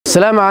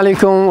Assalamu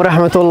alaikum wa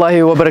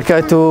rahmatullahi wa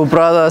barakatuh,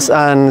 brothers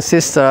and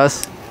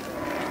sisters.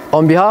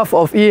 On behalf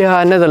of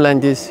IHHNL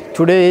Netherlands,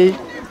 today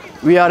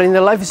we are in the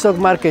livestock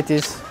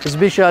markets,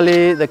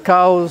 especially the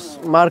cows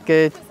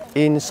market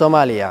in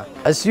Somalia.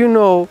 As you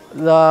know,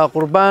 the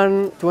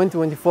Qurban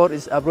 2024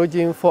 is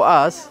approaching for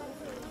us,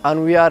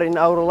 and we are in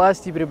our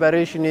last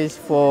preparations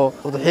for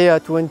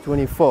Udhiyah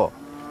 2024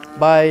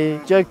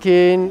 by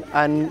checking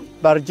and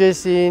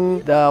purchasing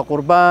the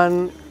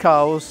Qurban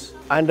cows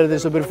under the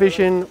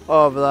supervision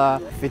of the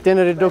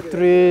veterinary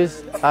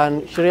doctors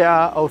and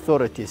Sharia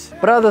authorities.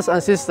 Brothers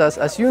and sisters,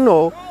 as you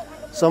know,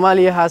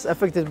 Somalia has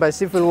affected by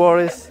civil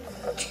wars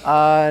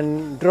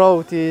and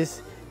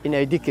droughts in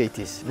a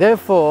decades.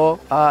 Therefore,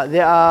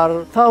 there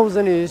are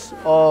thousands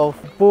of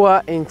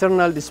poor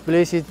internal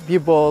displaced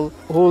people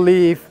who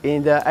live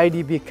in the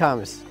IDP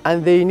camps,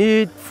 and they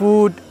need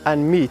food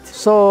and meat.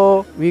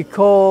 So we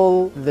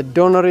call the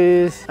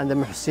donors and the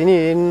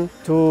muhsinin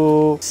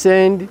to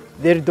send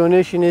their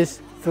donations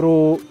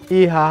through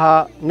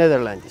IHHNL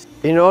Netherlands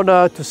in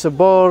order to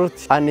support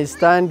and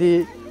stand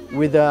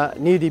with the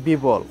needy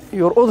people.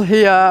 Your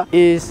udhiyah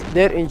is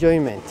their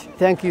enjoyment.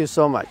 Thank you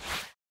so much.